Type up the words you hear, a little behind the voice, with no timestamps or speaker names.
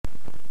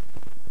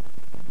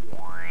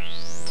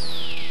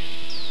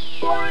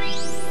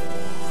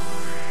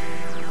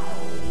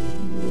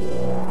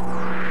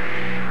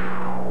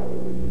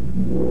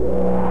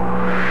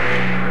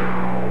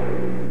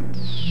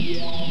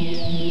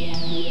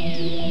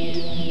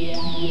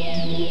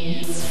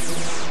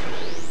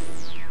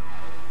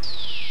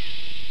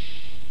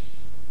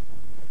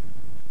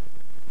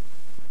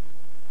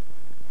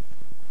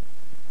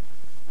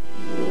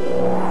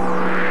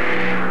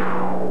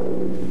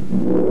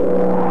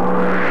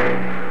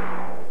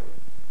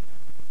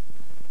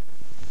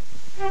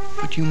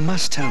But you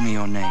must tell me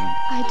your name.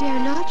 I dare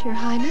not, Your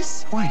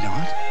Highness. Why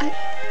not?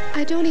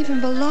 I don't even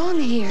belong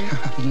here.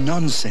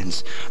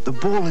 Nonsense. The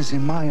ball is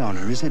in my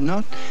honor, is it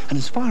not? And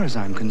as far as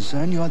I'm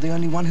concerned, you are the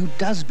only one who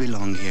does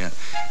belong here.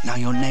 Now,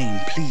 your name,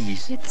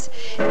 please. It's...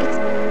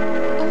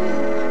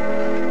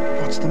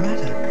 What's the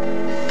matter?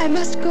 I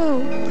must go.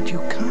 But you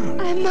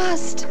can't. I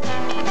must.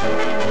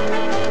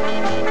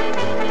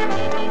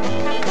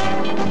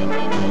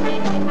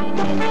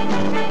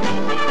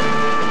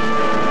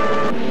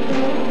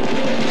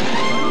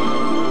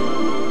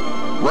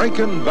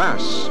 Rankin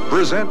Bass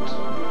present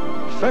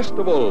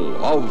Festival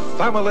of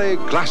Family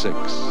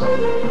Classics.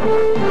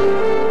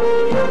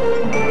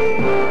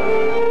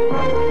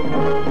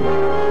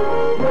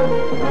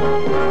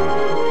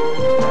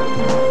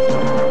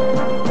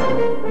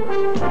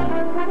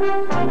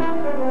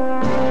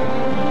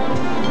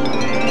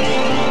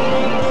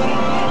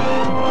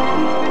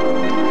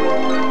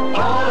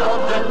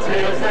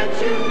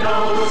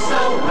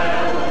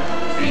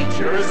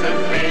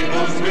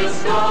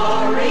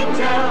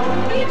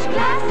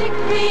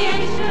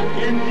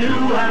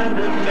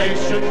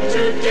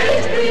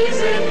 Today's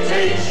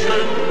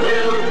presentation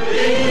will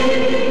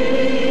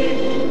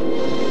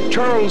be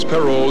Charles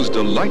Perrault's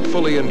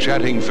delightfully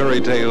enchanting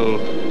fairy tale,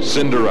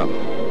 Cinderella.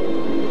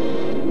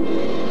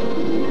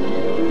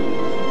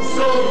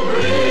 So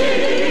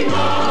bring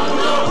on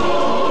the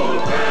whole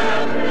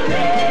family.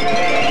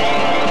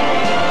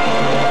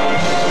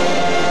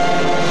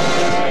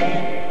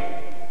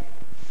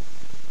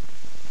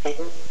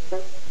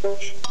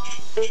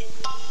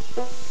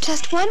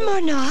 Just one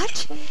more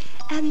notch,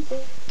 and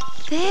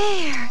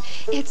there,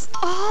 it's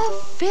all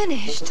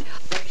finished.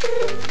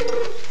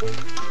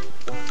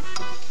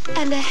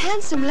 And a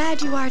handsome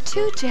lad you are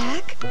too,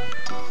 Jack.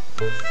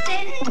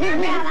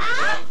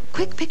 Cinderella!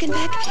 Quick, pick and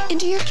pack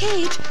into your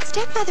cage.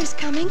 Stepmother's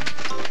coming.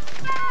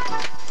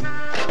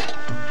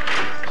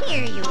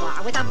 Here you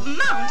are with a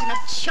mountain of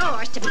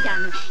chores to be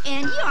done,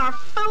 and you're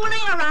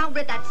fooling around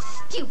with that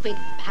stupid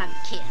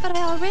pumpkin. But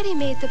I already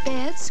made the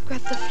bed,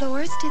 scrubbed the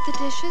floors, did the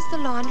dishes, the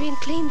laundry, and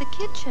cleaned the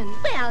kitchen.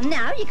 Well,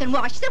 now you can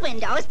wash the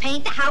windows,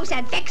 paint the house,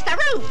 and fix the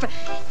roof.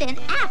 Then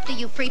after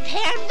you've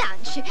prepared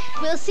lunch,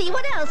 we'll see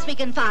what else we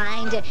can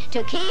find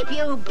to keep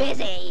you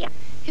busy.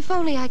 If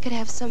only I could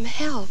have some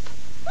help.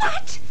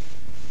 What?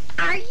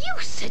 Are you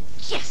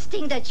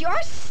suggesting that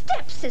your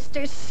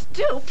stepsisters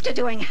stoop to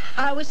doing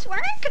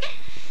housework?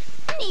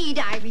 Need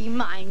I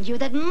remind you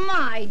that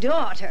my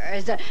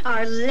daughters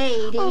are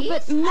ladies? Oh,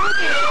 but Mother...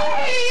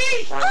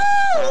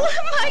 Oh,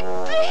 my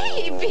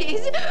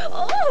babies!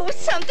 Oh,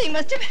 something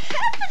must have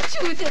happened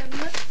to them.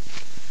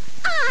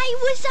 I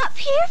was up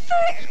here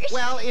first.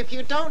 Well, if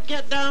you don't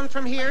get down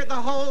from here, the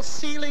whole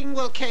ceiling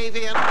will cave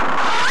in.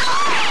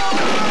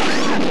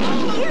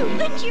 You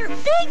and your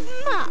big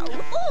mouth.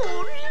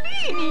 Oh,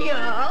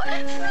 Linia,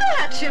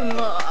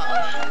 Fatima.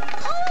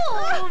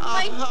 Oh,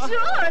 my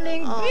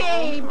darling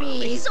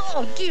babies.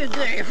 Oh, did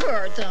they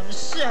hurt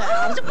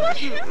themselves? What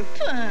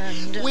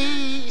happened?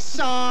 We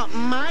saw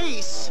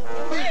mice.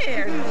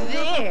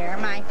 There,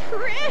 my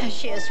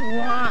precious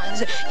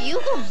ones. You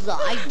go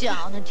lie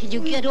down until you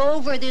get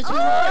over this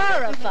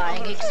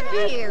horrifying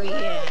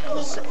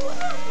experience.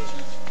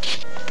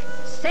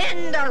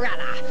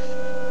 Cinderella,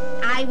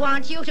 I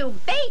want you to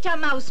bait a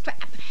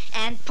mousetrap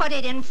and put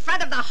it in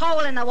front of the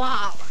hole in the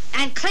wall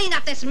and clean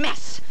up this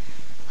mess.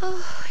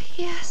 Oh,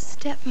 yes,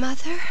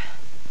 stepmother.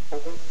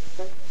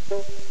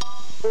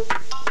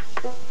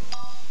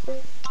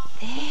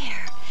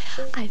 There,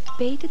 I've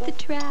baited the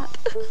trap.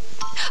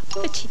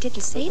 But she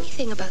didn't say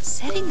anything about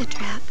setting the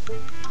trap.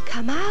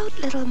 Come out,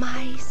 little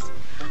mice.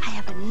 I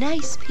have a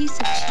nice piece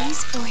of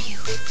cheese for you.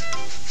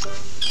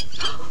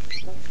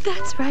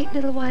 That's right,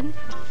 little one.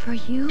 For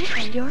you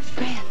and your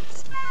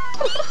friends.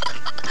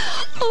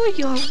 Oh,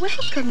 you're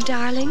welcome,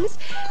 darlings.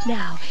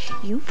 Now,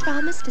 you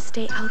promised to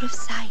stay out of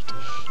sight.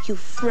 You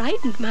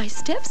frightened my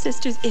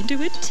stepsisters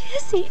into a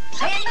tizzy.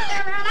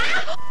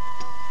 Cinderella!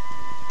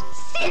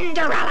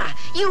 Cinderella,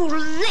 you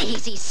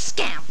lazy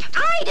scamp!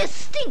 I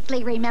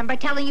distinctly remember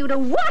telling you to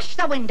wash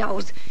the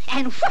windows.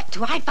 And what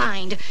do I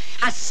find?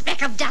 A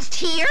speck of dust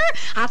here,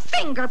 a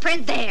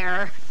fingerprint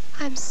there.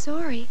 I'm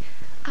sorry.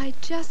 I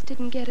just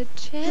didn't get a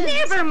chance.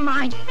 Never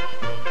mind.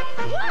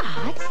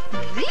 What's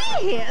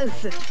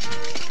this?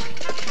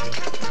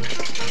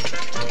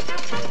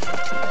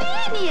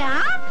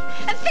 Linia!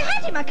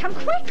 Fatima, come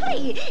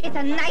quickly. It's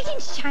a knight in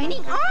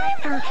shining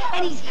armor,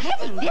 and he's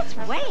heading this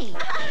way.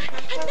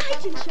 A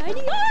knight in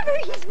shining armor,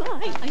 he's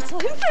mine. I saw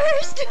him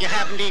first. You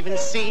haven't even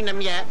seen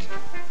him yet.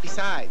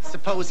 Besides,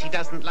 suppose he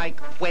doesn't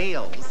like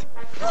whales.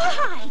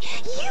 Why,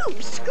 you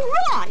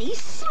scrawny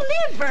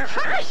sliver.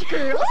 Hush,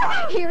 girls.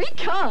 Here he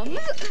comes.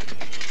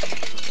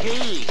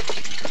 Hey,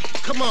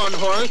 come on,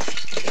 horse.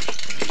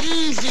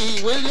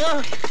 Easy, will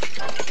ya?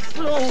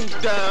 Slow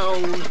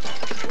down.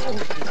 Oh,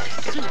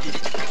 this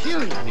is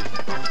killing me.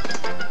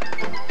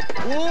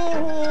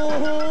 Whoa!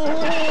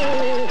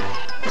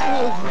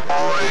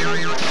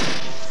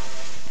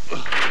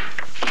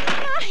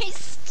 My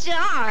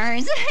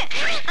stars.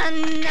 A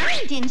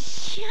knight in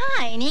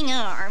shining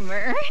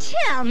armor.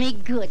 Tell me,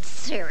 good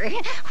sir,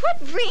 what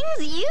brings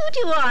you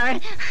to our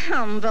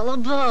humble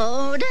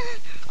abode?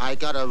 I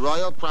got a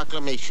royal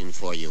proclamation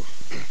for you.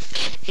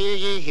 Hear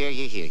ye, hear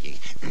ye, hear ye.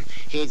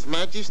 His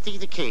Majesty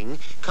the King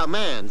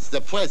commands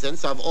the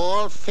presence of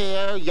all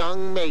fair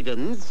young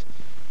maidens.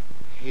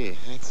 Here,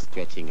 that's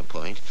stretching a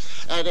point.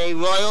 At a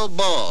royal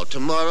ball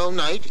tomorrow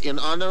night in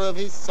honor of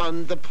his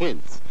son, the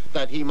prince,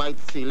 that he might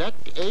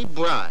select a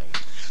bride.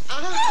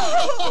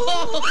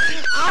 Oh,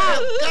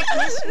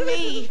 goodness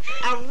me!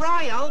 A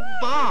royal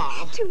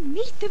ball. To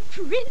meet the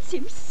prince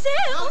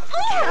himself.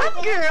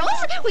 Come, girls,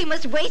 we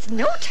must waste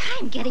no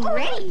time getting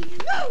ready.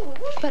 No.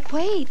 But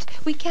wait,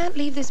 we can't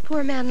leave this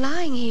poor man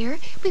lying here.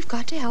 We've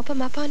got to help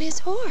him up on his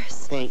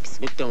horse. Thanks,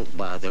 but don't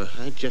bother.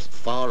 I'd just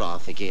fall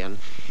off again.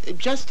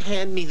 Just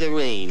hand me the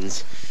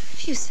reins.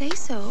 If you say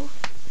so.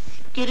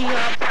 Giddy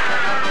up.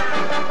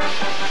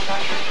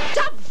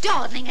 Stop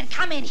dawdling and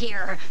come in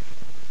here.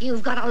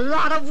 You've got a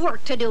lot of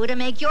work to do to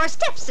make your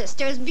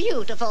stepsisters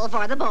beautiful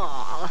for the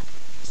ball.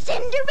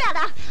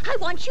 Cinderella, I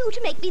want you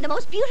to make me the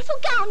most beautiful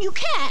gown you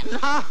can.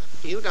 Ah,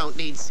 you don't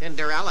need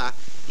Cinderella.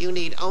 You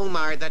need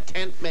Omar, the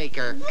tent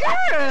maker.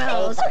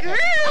 Girls, You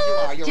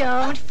are.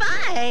 don't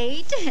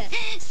fight.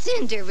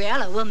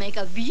 Cinderella will make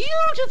a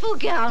beautiful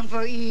gown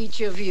for each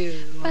of you.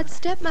 But,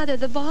 stepmother,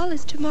 the ball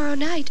is tomorrow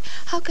night.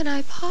 How can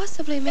I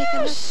possibly make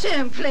enough?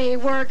 Simply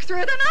work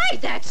through the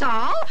night, that's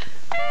all.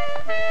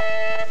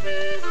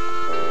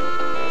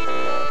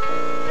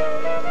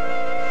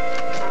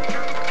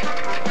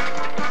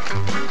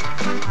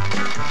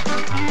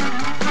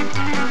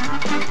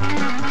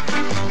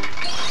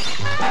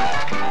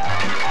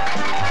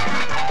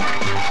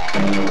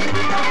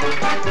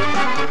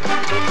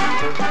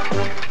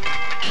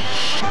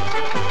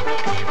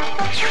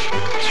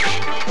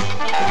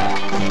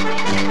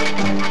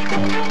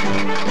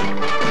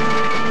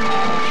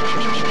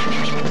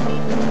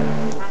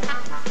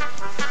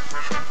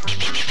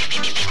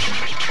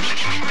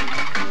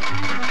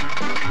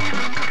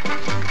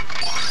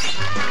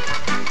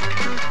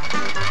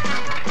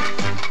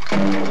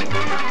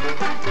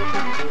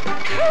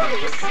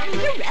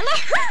 Cinderella,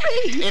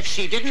 hurry! If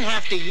she didn't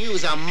have to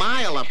use a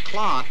mile of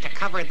cloth to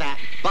cover that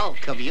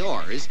bulk of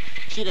yours,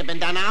 she'd have been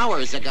done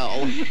hours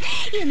ago.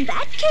 In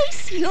that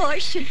case,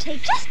 yours should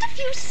take just a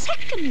few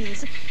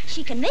seconds.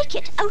 She can make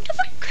it out of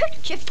a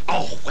kerchief.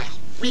 Oh, well,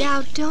 really?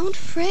 Now, don't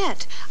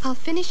fret. I'll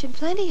finish in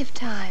plenty of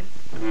time.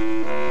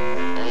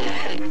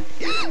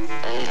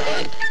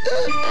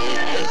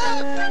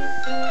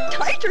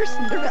 Tighter,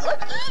 Cinderella.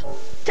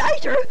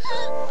 Tighter.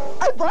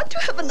 I want to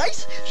have a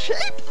nice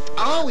shape.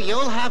 Oh,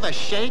 you'll have a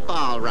shape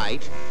all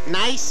right.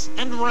 Nice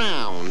and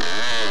round.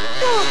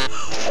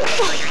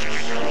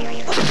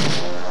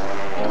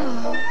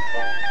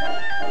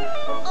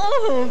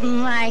 Oh,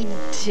 my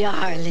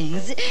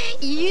darlings,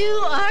 you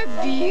are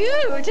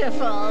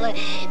beautiful.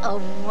 Oh,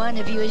 one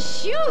of you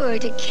is sure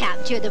to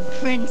capture the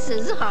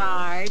prince's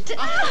heart.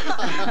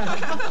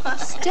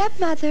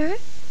 Stepmother,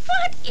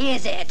 What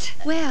is it?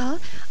 well,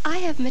 I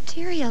have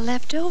material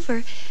left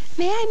over.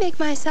 May I make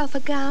myself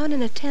a gown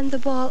and attend the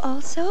ball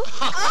also?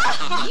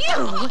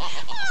 You!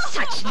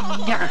 Such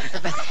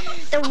nerve.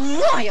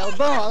 The royal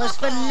ball is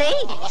for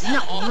ladies,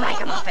 not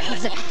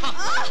ragamuffins.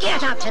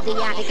 Get up to the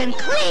attic and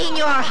clean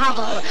your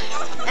hovel.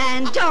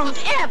 And don't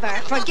ever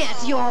forget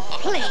your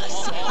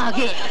place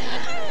again.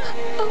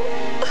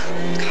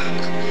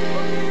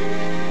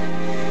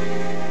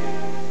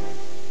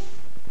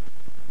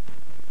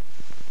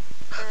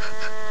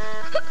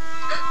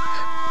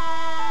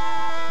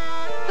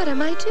 What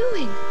am I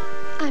doing?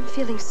 I'm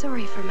feeling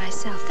sorry for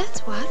myself,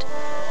 that's what.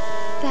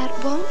 That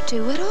won't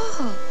do at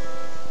all.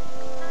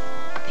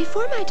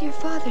 Before my dear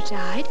father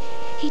died,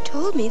 he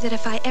told me that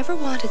if I ever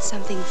wanted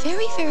something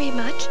very, very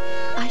much,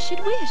 I should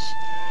wish.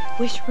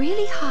 Wish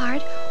really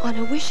hard on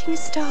a wishing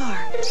star.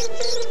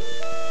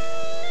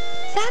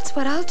 That's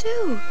what I'll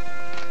do.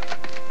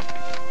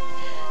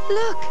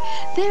 Look,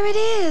 there it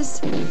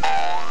is.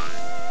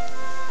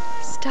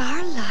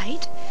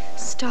 Starlight,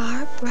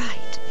 star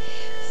bright.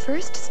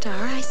 First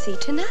star I see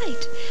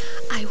tonight.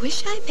 I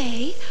wish I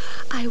may.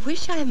 I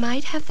wish I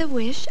might have the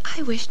wish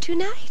I wish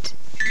tonight.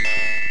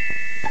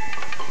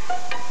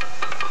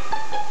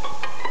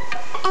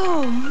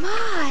 Oh,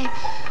 my.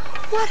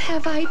 What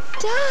have I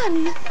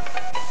done?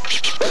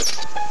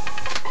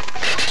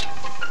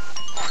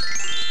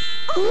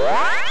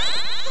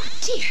 Oh,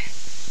 dear.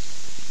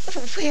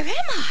 Where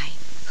am I?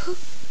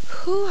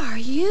 Who are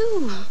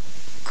you?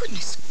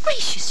 Goodness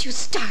gracious, you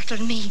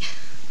startled me.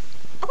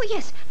 Oh,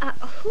 yes.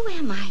 Who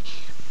am I?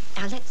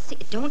 Let's see.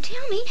 Don't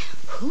tell me.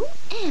 Who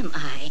am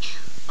I?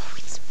 Oh,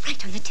 it's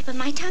right on the tip of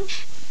my tongue.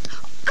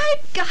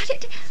 I've got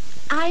it.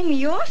 I'm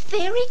your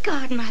fairy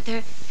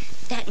godmother.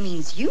 That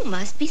means you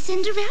must be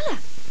Cinderella,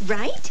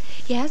 right?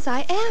 Yes,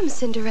 I am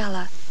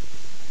Cinderella.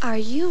 Are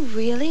you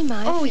really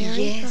my Oh,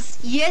 fairy? yes.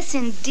 Yes,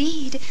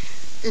 indeed.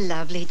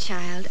 Lovely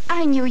child.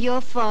 I knew your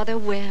father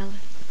well.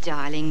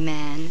 Darling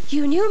man.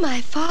 You knew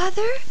my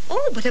father?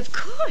 Oh, but of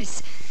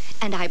course.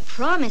 And I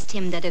promised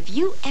him that if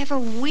you ever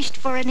wished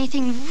for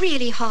anything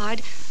really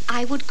hard,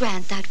 I would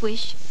grant that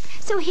wish.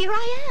 So here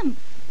I am.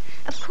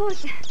 Of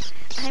course,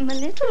 I'm a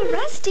little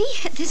rusty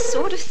at this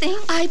sort of thing.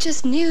 I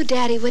just knew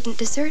Daddy wouldn't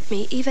desert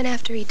me even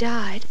after he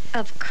died.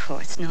 Of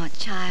course not,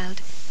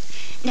 child.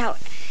 Now,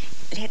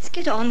 let's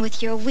get on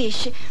with your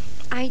wish.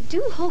 I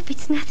do hope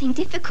it's nothing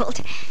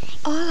difficult.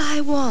 All I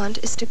want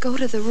is to go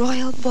to the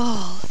royal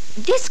ball.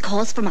 This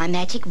calls for my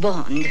magic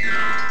wand.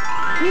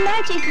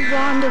 Magic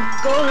wand of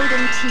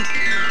golden teeth.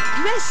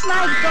 Dress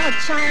my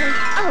godchild,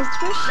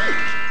 ultra chic.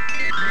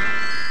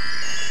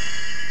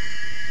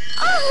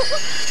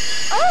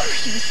 Oh,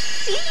 you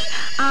see?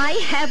 I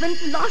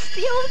haven't lost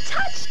the old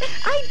touch.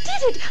 I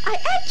did it. I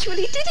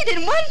actually did it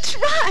in one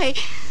try.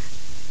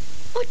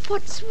 But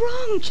what's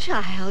wrong,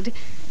 child?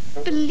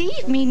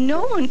 Believe me,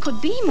 no one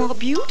could be more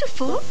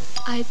beautiful.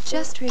 I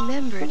just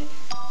remembered.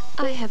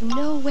 I have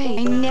no way.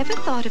 I never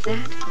thought of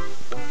that.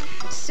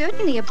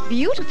 Certainly a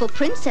beautiful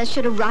princess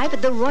should arrive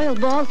at the royal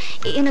ball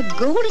in a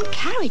golden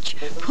carriage,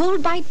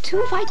 pulled by 2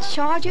 white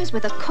chargers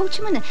with a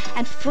coachman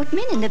and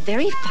footman in the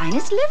very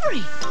finest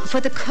livery.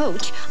 For the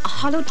coach, a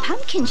hollowed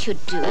pumpkin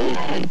should do.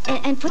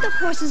 And for the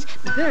horses,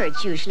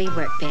 birds usually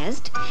work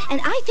best.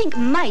 And I think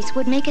mice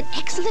would make an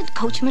excellent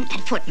coachman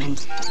and footman.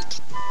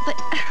 But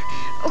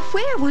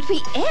where would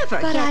we ever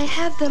But get... I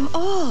have them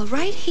all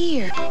right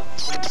here.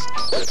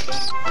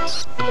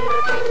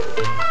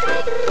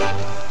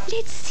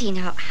 Let's see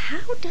now.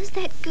 How does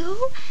that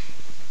go?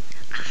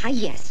 Ah,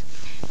 yes.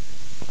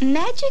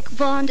 Magic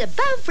wand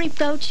above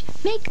reproach,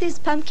 make this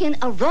pumpkin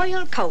a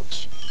royal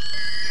coach.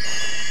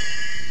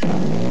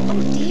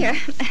 Oh, dear.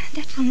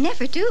 That will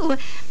never do.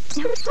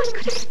 Now, what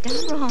could I have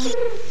done wrong?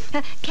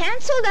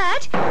 Cancel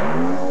that.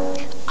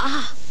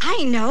 Ah,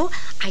 I know.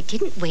 I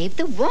didn't wave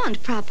the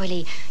wand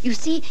properly. You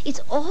see, it's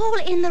all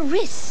in the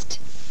wrist.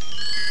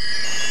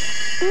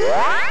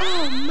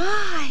 Oh,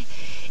 my.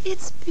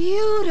 It's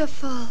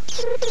beautiful.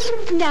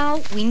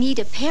 Now, we need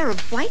a pair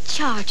of white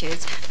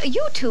chargers.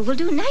 You two will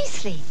do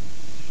nicely.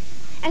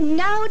 And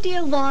now,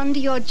 dear wand,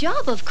 your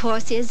job, of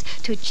course, is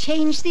to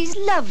change these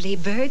lovely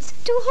birds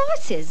to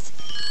horses.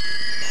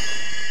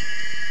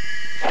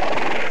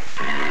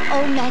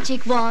 Oh,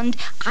 magic wand,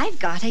 I've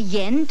got a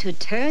yen to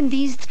turn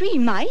these 3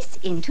 mice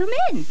into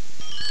men.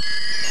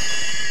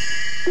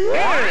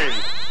 Hey,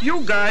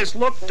 you guys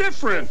look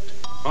different.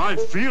 I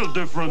feel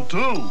different,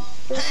 too.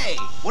 Hey,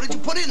 what did you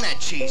put in that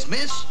cheese,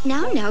 miss?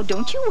 Now,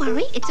 don't you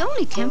worry. It's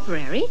only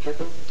temporary.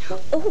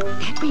 Oh,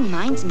 that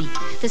reminds me.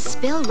 The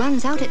spell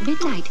runs out at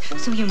midnight,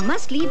 so you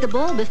must leave the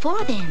ball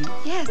before then.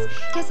 Yes,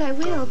 I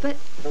will, but...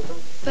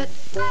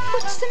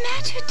 What's the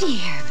matter,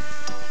 dear?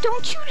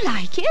 Don't you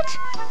like it?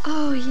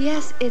 Oh,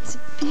 yes, it's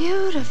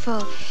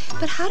beautiful.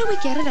 But how do we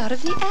get it out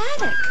of the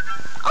attic?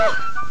 Oh,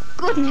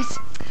 goodness.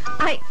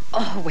 I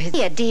always...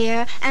 Here,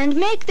 dear, and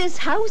make this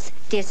house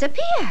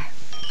disappear.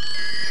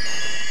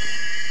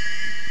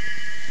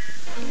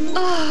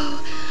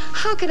 Oh,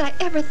 how can I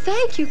ever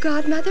thank you,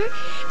 Godmother?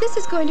 This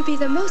is going to be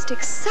the most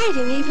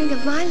exciting evening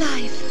of my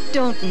life.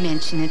 Don't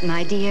mention it,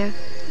 my dear.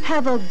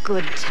 Have a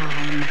good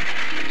time.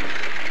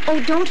 Oh,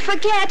 don't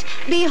forget,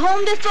 be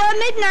home before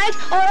midnight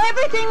or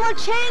everything will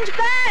change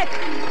back.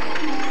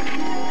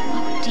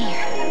 Oh,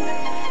 dear.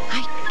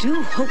 I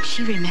do hope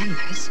she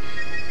remembers.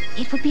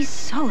 It would be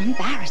so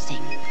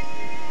embarrassing.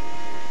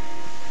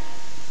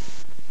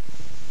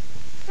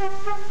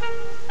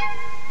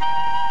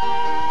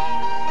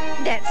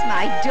 That's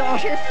my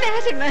daughter,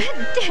 Fatima,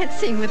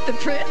 dancing with the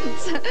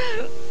prince.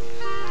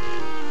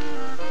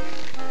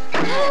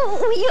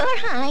 Oh, Your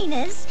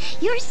Highness,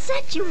 you're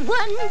such a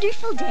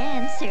wonderful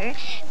dancer.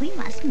 We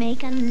must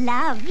make a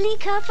lovely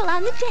couple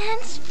on the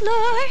dance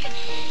floor.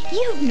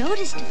 You've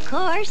noticed, of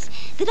course,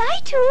 that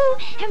I, too,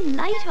 am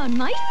light on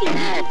my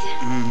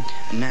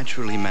feet.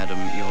 Naturally, madam,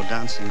 you're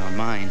dancing on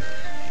mine.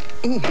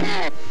 Ooh.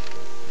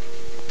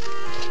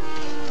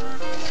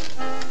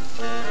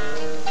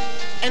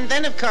 And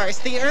then, of course,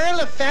 the Earl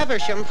of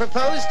Faversham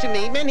proposed to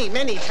me many,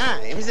 many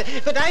times.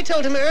 But I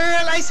told him,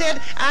 Earl, I said,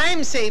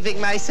 I'm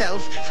saving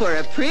myself for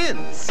a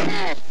prince.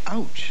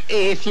 Ouch.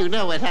 If you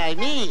know what I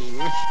mean.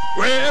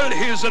 Well,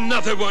 here's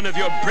another one of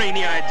your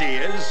brainy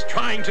ideas,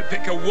 trying to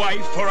pick a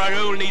wife for our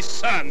only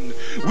son.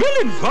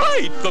 We'll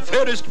invite the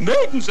fairest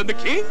maidens in the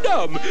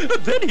kingdom,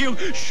 and then he'll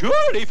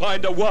surely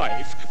find a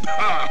wife.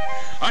 Bah!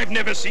 I've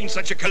never seen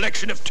such a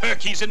collection of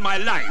turkeys in my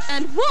life.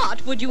 And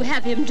what would you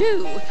have him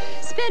do?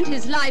 Spend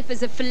his life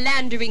as a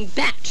philandering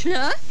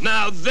bachelor?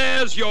 Now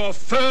there's your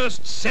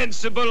first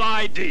sensible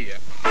idea.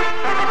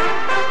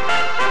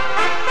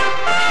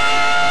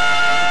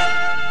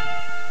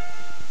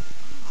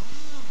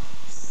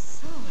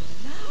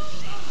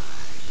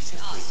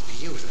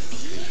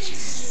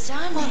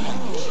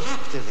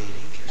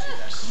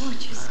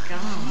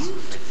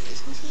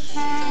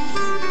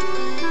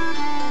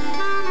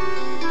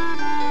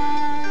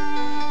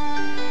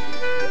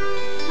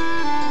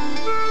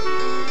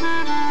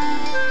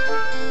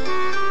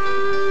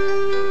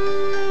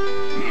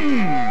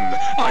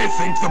 I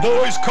think the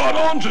boys caught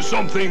on to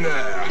something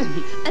there.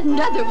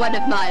 Another one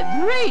of my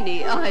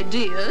brainy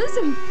ideas.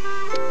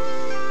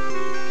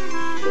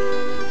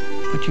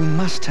 But But you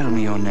must tell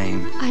me your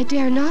name. I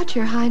dare not,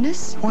 Your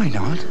Highness. Why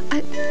not?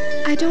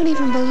 I don't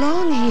even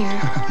belong here.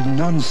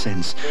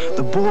 Nonsense.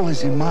 The ball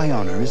is in my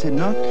honor, is it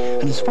not?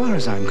 And as far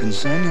as I'm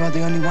concerned, you are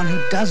the only one who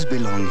does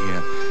belong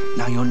here.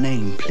 Now your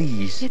name,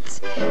 please.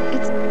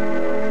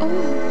 Oh.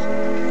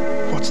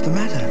 What's the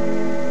matter?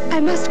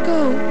 I must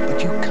go.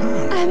 But you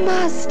can't. I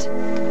must.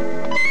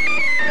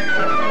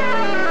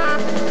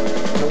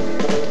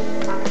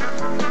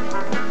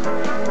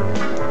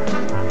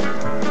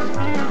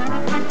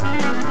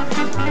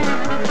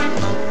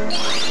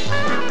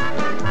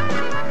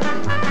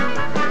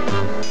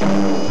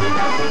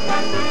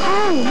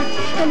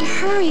 And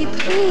hurry,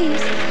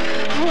 please.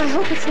 Oh, I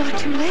hope it's not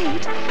too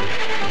late.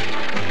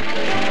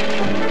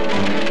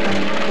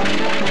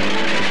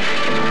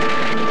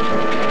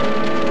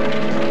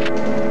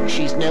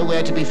 She's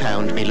nowhere to be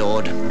found, my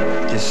lord.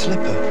 The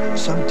slipper,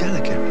 so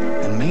delicate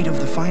and made of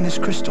the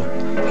finest crystal.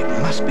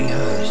 It must be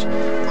hers.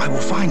 I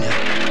will find her.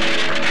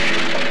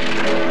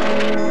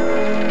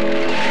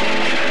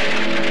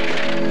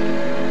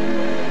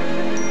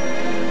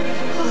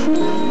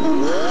 Oh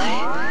my.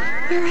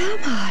 Where am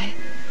I?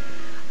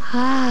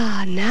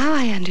 Ah, now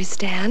I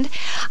understand.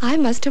 I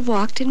must have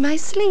walked in my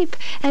sleep,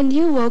 and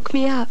you woke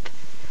me up.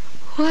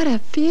 What a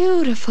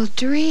beautiful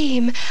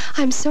dream.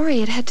 I'm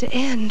sorry it had to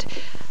end.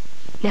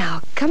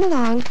 Now, come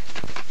along.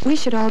 We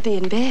should all be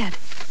in bed.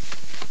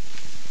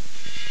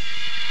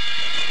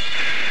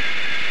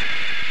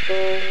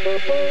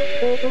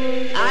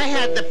 I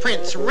had the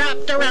prince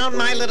wrapped around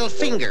my little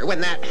finger when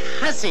that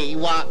hussy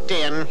walked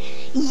in.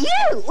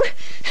 You!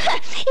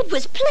 It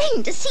was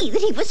plain to see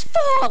that he was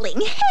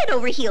falling head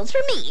over heels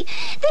for me,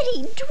 that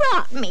he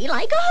dropped me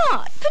like a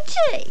hot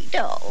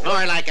potato.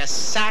 Or like a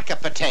sack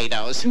of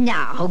potatoes.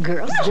 Now,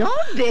 girls,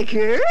 don't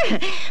bicker.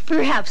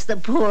 Perhaps the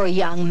poor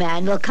young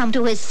man will come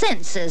to his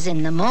senses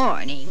in the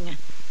morning.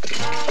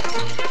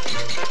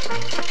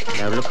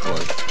 Now look,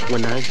 boys,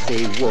 when I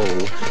say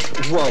whoa,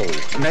 whoa,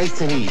 nice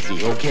and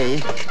easy,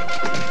 okay?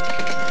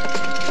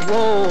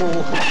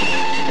 Whoa.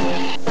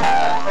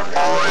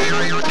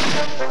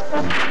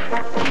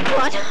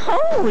 What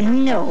ho,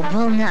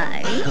 noble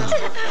knight.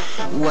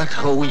 What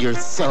ho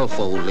yourself,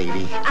 old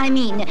lady. I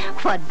mean,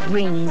 what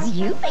brings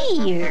you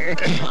here?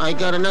 I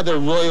got another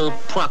royal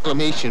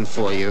proclamation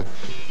for you.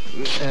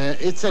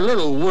 It's a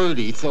little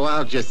wordy, so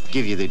I'll just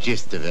give you the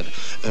gist of it.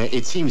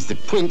 It seems the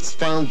prince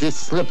found this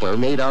slipper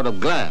made out of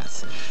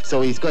glass.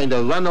 So he's going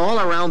to run all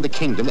around the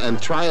kingdom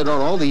and try it on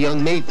all the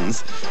young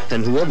maidens.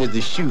 And whoever the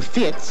shoe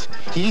fits,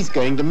 he's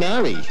going to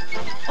marry.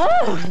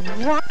 Oh,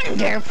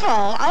 wonderful.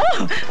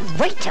 Oh,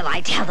 wait till I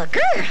tell the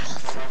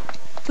girls.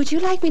 Would you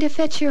like me to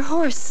fetch your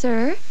horse,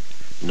 sir?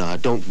 No,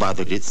 don't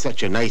bother. It's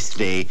such a nice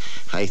day.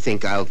 I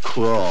think I'll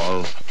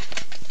crawl.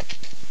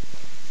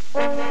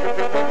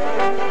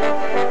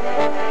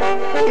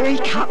 Here he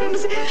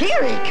comes.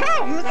 Here he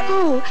comes.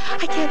 Oh,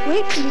 I can't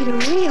wait to meet a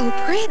real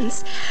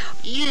prince.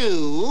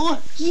 You?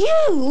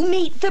 You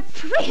meet the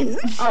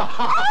prince?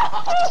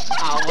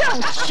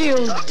 Don't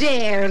you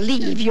dare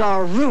leave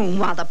your room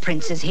while the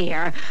prince is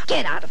here.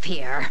 Get out of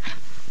here.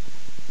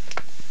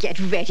 Get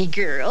ready,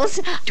 girls.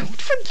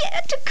 Don't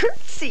forget to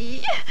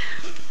curtsy.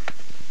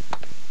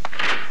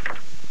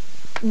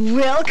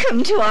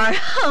 Welcome to our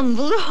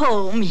humble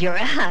home, Your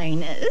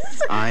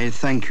Highness. I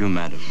thank you,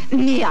 madam.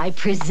 May I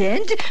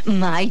present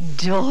my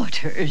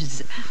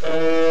daughters?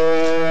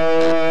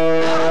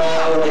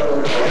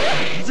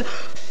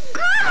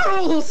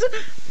 Girls!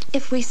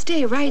 If we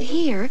stay right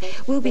here,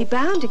 we'll be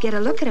bound to get a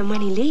look at him when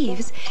he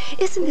leaves.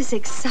 Isn't this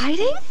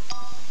exciting?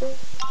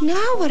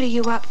 Now what are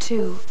you up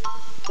to?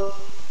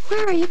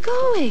 Where are you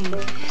going?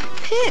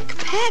 Pick,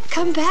 Peck,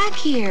 come back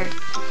here.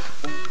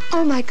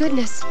 Oh, my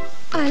goodness.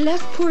 I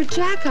left poor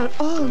Jack out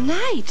all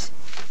night.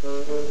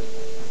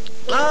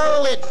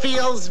 Oh, it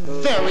feels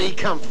very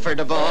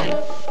comfortable.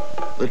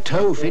 The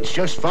toe fits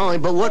just fine,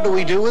 but what do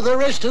we do with the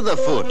rest of the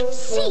foot?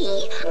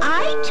 See,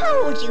 I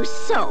told you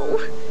so.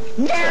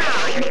 Now.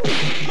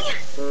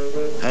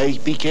 Hey,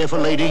 be careful,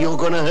 lady. You're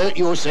going to hurt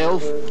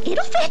yourself.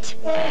 It'll fit.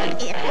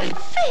 It'll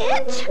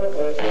fit.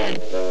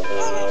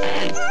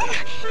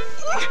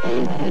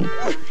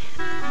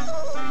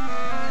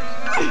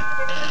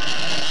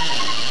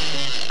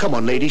 Come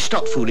on, lady.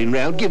 Stop fooling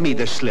round. Give me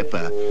the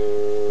slipper.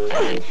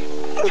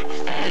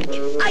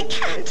 I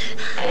can't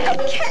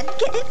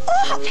get it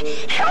off.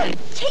 Help,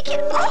 take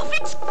it off.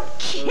 It's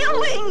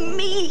killing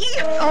me.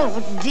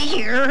 Oh,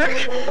 dear.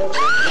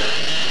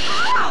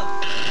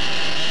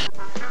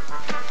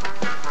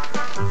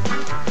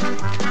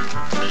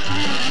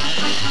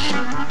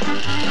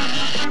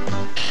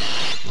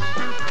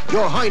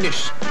 Your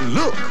Highness,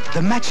 look.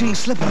 The matching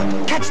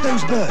slipper. Catch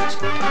those birds.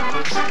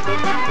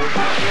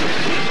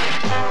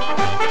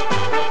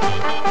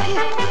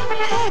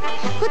 Peck,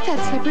 put that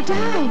slipper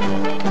down.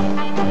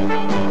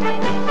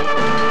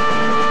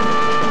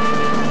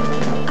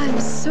 I'm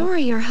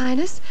sorry, Your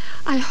Highness.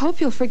 I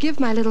hope you'll forgive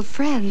my little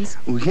friends.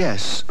 Oh,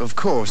 yes, of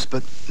course,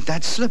 but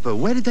that slipper,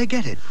 where did they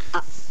get it?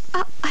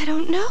 I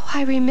don't know.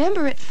 I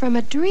remember it from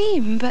a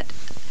dream, but...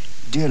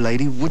 Dear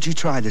lady, would you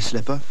try the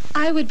slipper?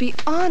 I would be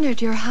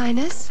honored, Your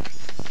Highness.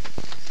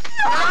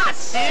 Not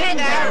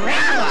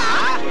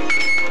Cinderella!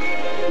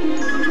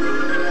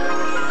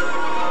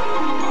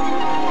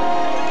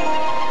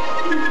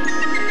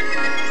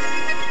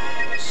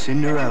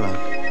 Cinderella,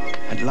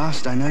 at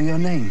last I know your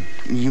name.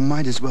 You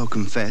might as well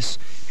confess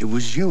it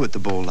was you at the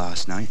ball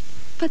last night.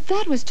 But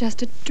that was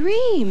just a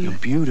dream. A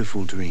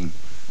beautiful dream.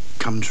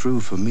 Come true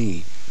for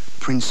me,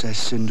 Princess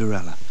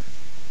Cinderella.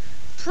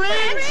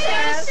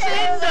 Princess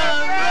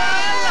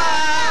Cinderella!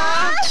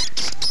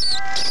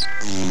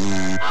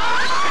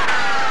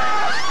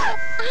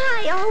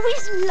 I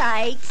always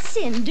liked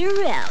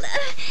Cinderella.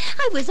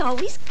 I was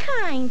always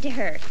kind to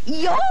her.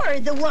 You're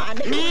the one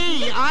who...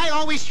 Me? I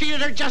always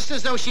treated her just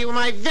as though she were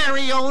my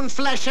very own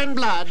flesh and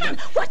blood.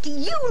 What do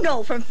you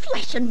know from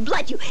flesh and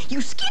blood,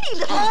 you skinny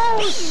little...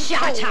 Oh,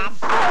 shut up!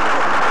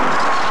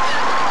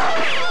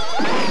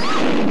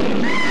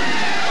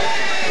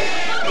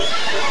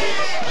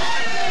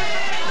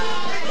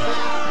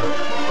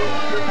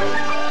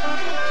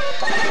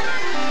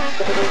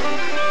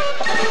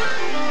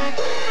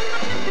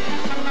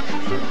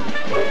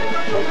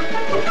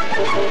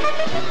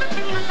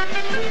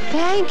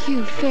 Thank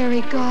you,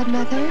 fairy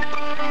godmother.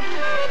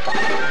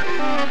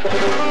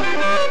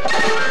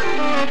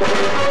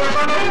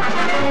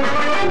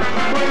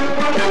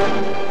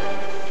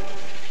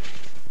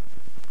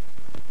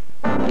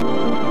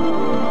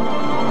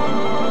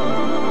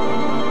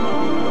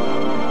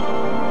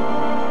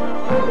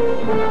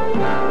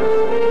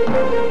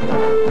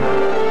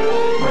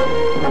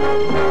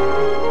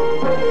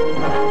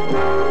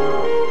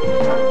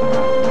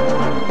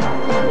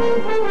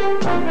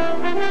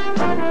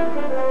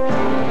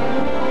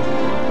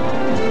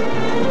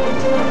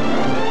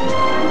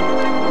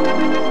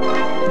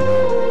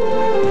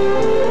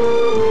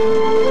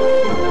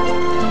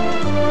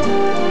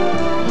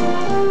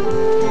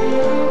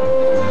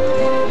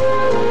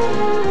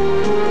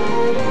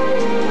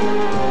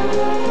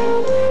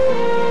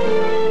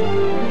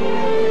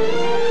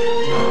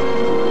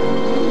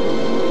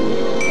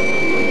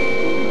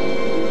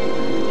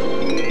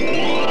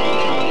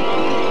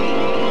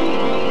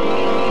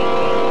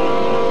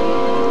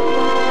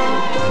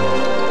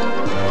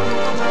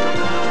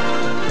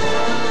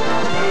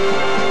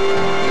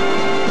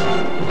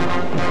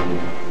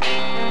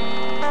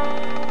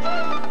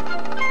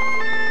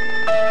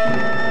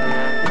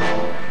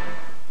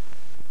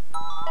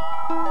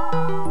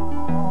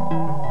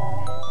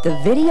 The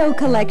Video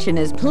Collection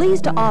is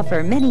pleased to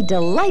offer many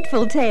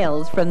delightful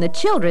tales from the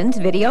children's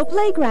video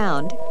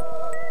playground.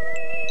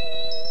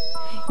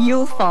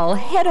 You'll fall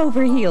head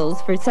over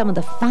heels for some of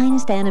the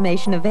finest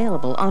animation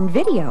available on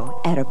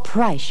video at a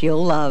price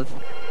you'll love.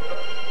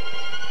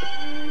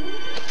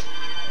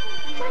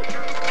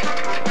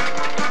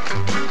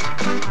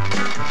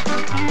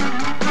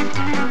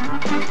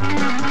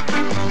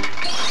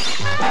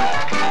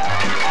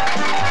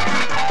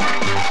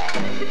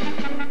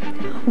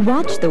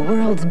 Watch the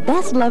world's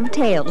best-loved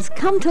tales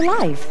come to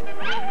life.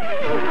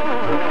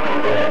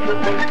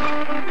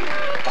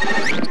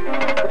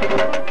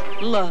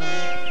 Love.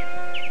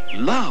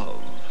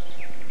 Love.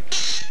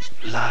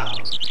 Love.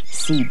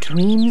 See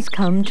dreams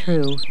come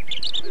true.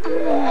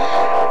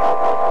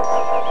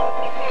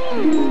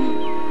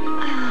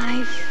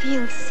 I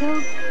feel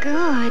so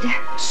good.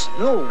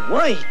 Snow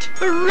White.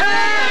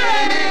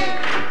 Hooray!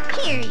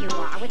 Here you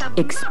are with a...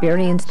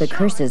 Experience the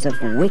curses of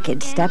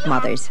wicked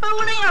stepmothers.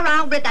 fooling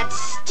around with that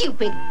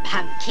stupid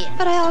pumpkin.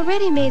 But I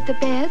already made the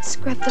bed,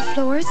 scrubbed the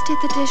floors, did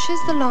the dishes,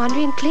 the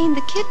laundry, and cleaned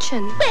the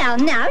kitchen. Well,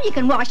 now you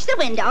can wash the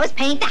windows,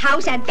 paint the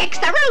house, and fix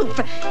the roof.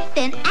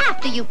 Then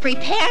after you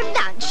prepare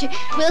lunch,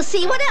 we'll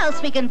see what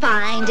else we can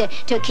find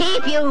to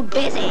keep you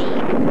busy.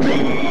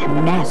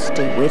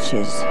 Nasty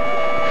witches.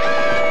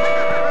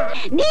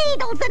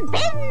 Needles and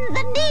pins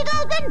and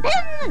needles and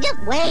pins.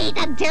 Just wait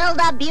until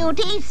the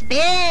beauty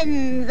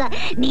spins.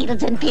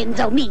 Needles and pins,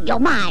 oh me, oh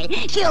my.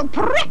 She'll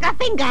prick a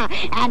finger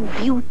and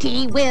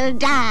beauty will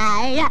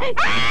die.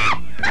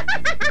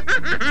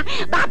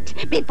 But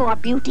before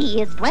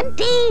beauty is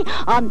 20,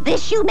 on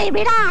this you may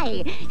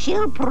rely.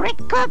 She'll prick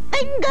her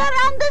finger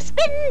on the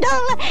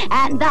spindle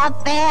and the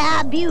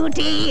fair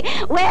beauty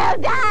will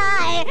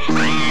die.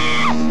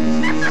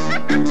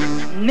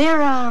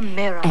 Mirror,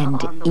 mirror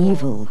And on the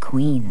evil wall,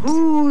 queens.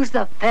 who's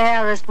the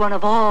fairest one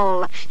of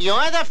all?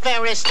 You're the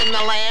fairest in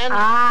the land.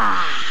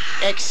 Ah,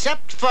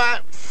 Except for...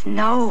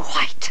 Snow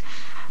White.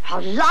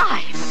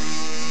 Alive.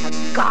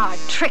 The guard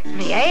tricked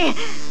me, eh?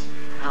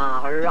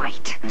 All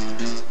right.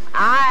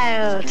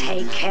 I'll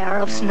take care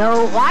of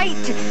Snow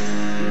White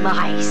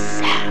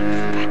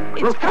myself.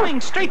 It's coming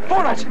straight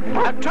for us.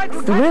 I've tried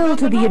to... Thrill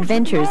to the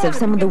adventures of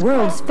some of the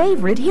world's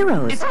favorite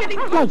heroes,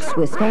 like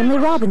Swiss Family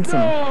Robinson.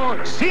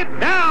 Oh, sit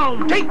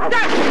down. Take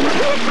that.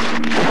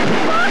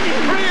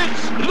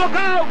 Prince, look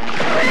out.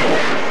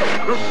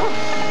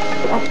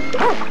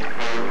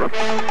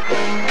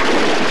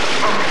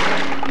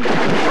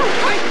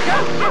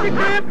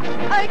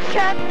 I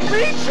can't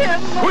reach him.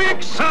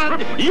 Quick,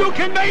 son. You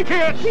can make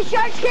it. The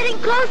shark's getting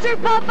closer,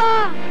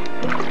 Papa.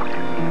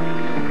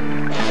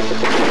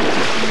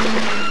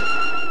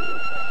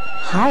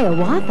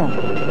 Hiawatha.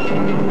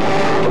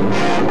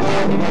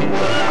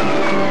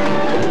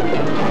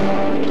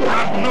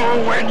 Know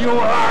when you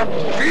are,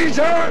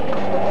 Peter?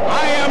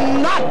 I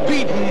am not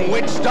beaten,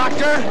 witch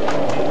doctor.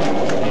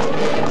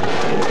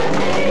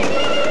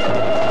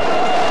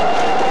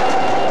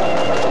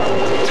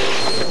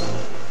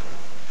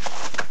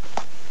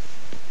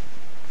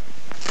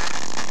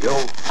 You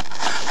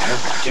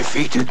have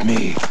defeated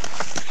me,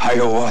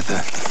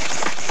 Hiawatha.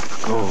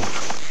 Go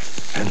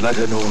and let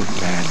an old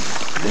man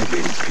live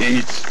in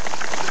peace.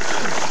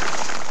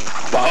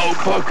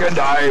 Bowbuck and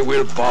I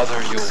will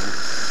bother you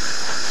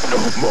no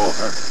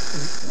more.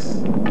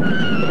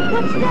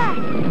 What's that?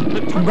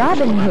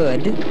 Robin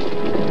Hood.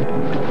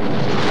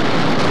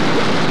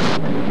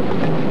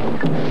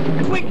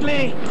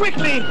 Quickly!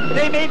 Quickly!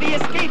 They may be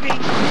escaping!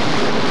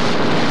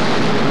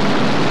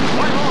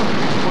 Right on!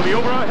 We'll be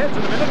over our heads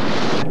in a minute.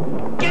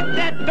 Get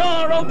that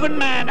door open,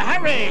 man!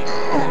 Hurry!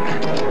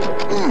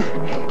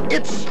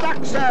 It's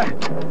stuck, sir.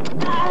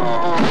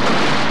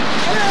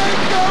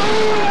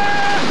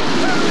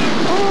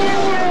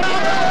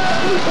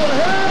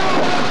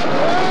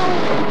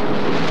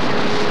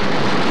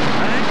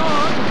 Hang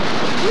on!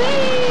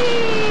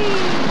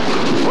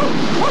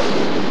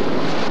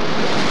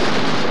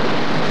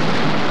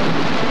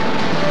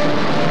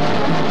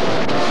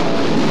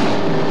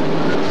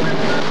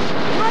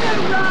 What a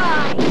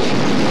ride!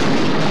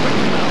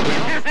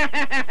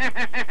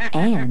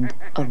 And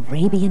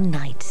Arabian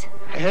Nights.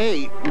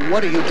 Hey,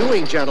 what are you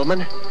doing,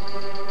 gentlemen?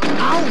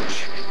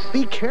 Ouch!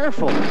 Be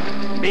careful.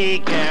 Be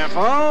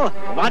careful!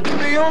 What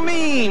do you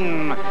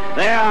mean?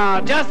 They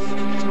are just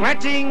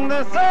scratching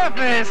the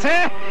surface!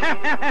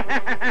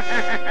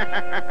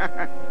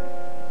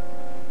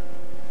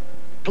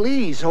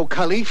 Please, oh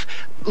Caliph,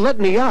 let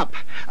me up.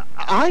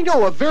 I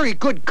know a very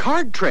good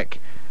card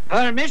trick.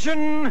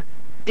 Permission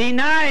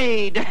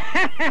denied!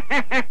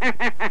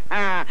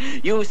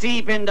 You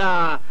see,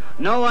 Pindar,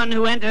 no one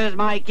who enters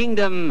my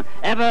kingdom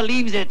ever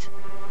leaves it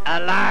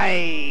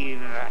alive.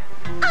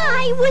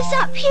 I was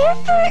up here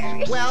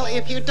first. Well,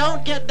 if you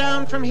don't get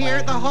down from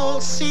here, the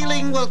whole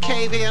ceiling will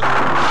cave in.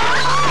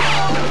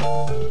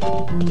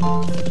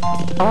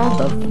 All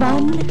the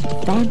fun,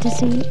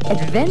 fantasy,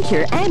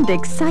 adventure, and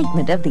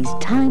excitement of these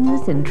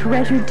timeless and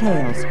treasured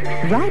tales,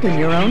 right in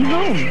your own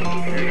home. These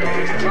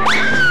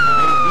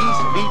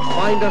feet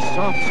find a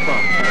soft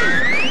spot.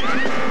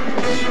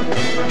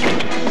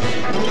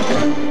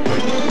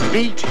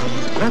 Feet,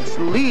 let's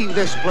leave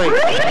this place.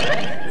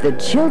 The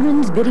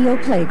Children's Video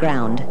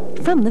Playground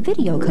from the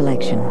Video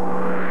Collection.